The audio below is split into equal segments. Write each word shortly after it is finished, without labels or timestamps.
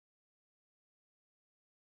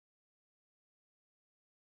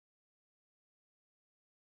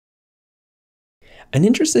An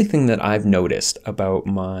interesting thing that I've noticed about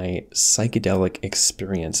my psychedelic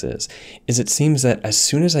experiences is it seems that as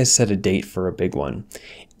soon as I set a date for a big one,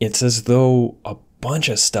 it's as though a bunch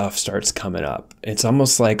of stuff starts coming up. It's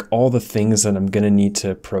almost like all the things that I'm going to need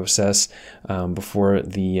to process before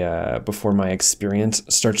my experience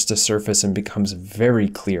starts to surface and becomes very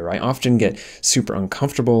clear. I often get super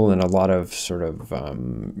uncomfortable and a lot of sort of,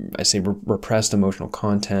 I say repressed emotional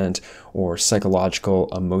content or psychological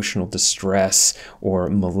emotional distress or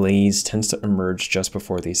malaise tends to emerge just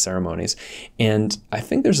before these ceremonies. And I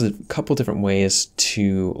think there's a couple different ways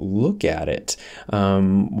to look at it.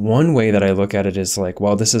 One way that I look at it is like,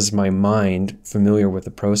 well, this is my mind familiar with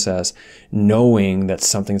the process, knowing that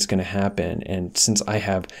something's going to happen. And since I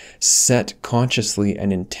have set consciously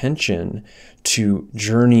an intention to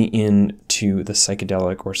journey into the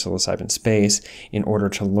psychedelic or psilocybin space in order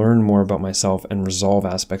to learn more about myself and resolve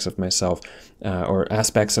aspects of myself or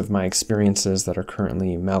aspects of my experiences that are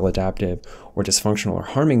currently maladaptive or dysfunctional or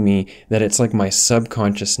harming me, that it's like my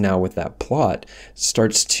subconscious now with that plot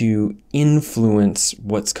starts to influence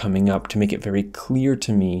what's coming up to make it very clear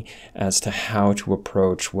to me as to how to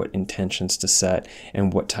approach, what intentions to set,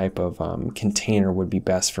 and what type of container would be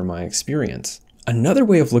best for my experience. Another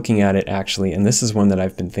way of looking at it, actually, and this is one that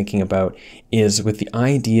I've been thinking about, is with the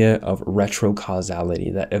idea of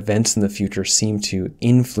retrocausality, that events in the future seem to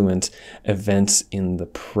influence events in the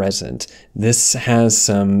present. This has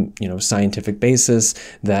some, scientific basis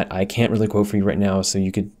that I can't really quote for you right now, so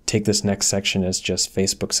you could take this next section as just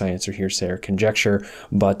Facebook science or hearsay or conjecture,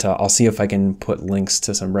 but I'll see if I can put links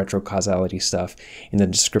to some retrocausality stuff in the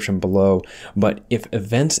description below. But if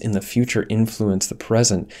events in the future influence the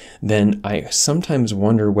present, then I sometimes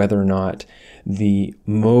wonder whether or not the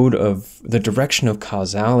direction of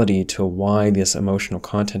causality to why this emotional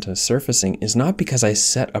content is surfacing is not because I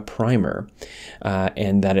set a primer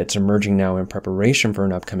and that it's emerging now in preparation for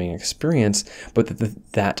an upcoming experience, but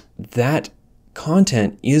that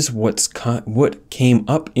content is what came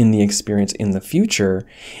up in the experience in the future,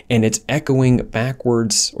 and it's echoing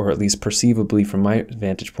backwards, or at least perceivably from my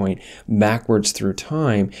vantage point, backwards through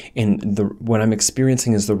time, and what I'm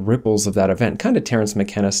experiencing is the ripples of that event. Kind of Terence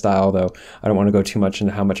McKenna style, though I don't want to go too much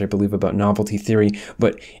into how much I believe about novelty theory,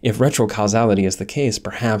 but if retrocausality is the case,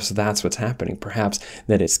 perhaps that's what's happening. Perhaps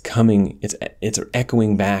that it's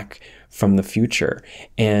echoing back from the future.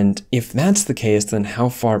 And if that's the case, then how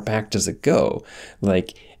far back does it go?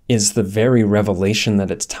 Like, is the very revelation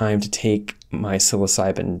that it's time to take my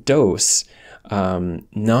psilocybin dose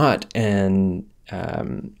not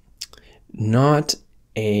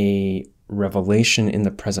a revelation in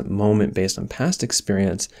the present moment based on past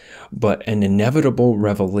experience, but an inevitable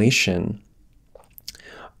revelation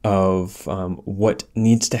of what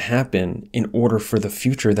needs to happen in order for the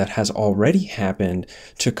future that has already happened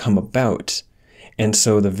to come about? And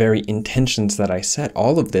so the very intentions that I set,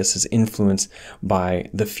 all of this is influenced by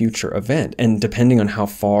the future event. And depending on how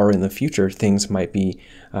far in the future things might be,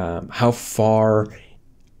 how far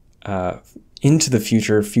into the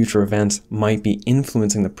future events might be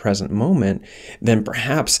influencing the present moment, then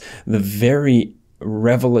perhaps the very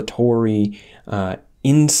revelatory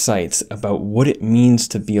insights about what it means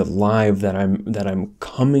to be alive that I'm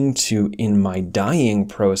coming to in my dying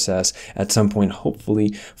process at some point,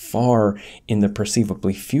 hopefully far in the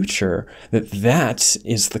perceivably future, that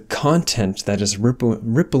is the content that is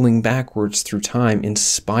rippling backwards through time,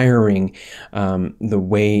 inspiring the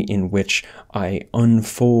way in which I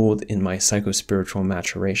unfold in my psychospiritual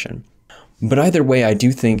maturation. But either way, I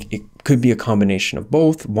do think it could be a combination of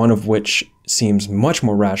both, one of which seems much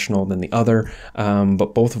more rational than the other,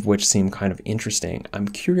 but both of which seem kind of interesting. I'm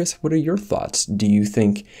curious, what are your thoughts? Do you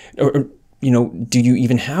think, or do you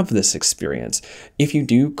even have this experience? If you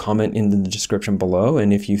do, comment in the description below.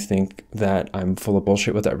 And if you think that I'm full of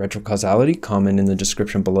bullshit with that retrocausality, comment in the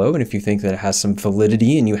description below. And if you think that it has some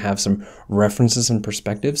validity and you have some references and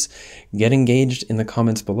perspectives, get engaged in the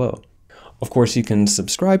comments below. Of course, you can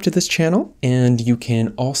subscribe to this channel, and you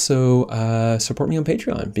can also support me on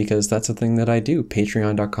Patreon, because that's a thing that I do.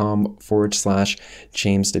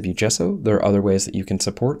 Patreon.com/James W. Gesso. There are other ways that you can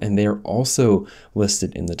support, and they are also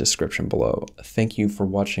listed in the description below. Thank you for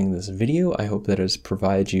watching this video. I hope that it has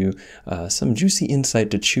provided you some juicy insight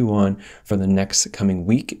to chew on for the next coming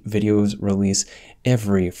week. Videos release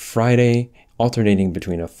every Friday, alternating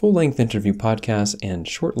between a full-length interview podcast and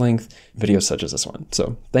short-length videos such as this one.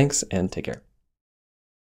 So thanks and take care.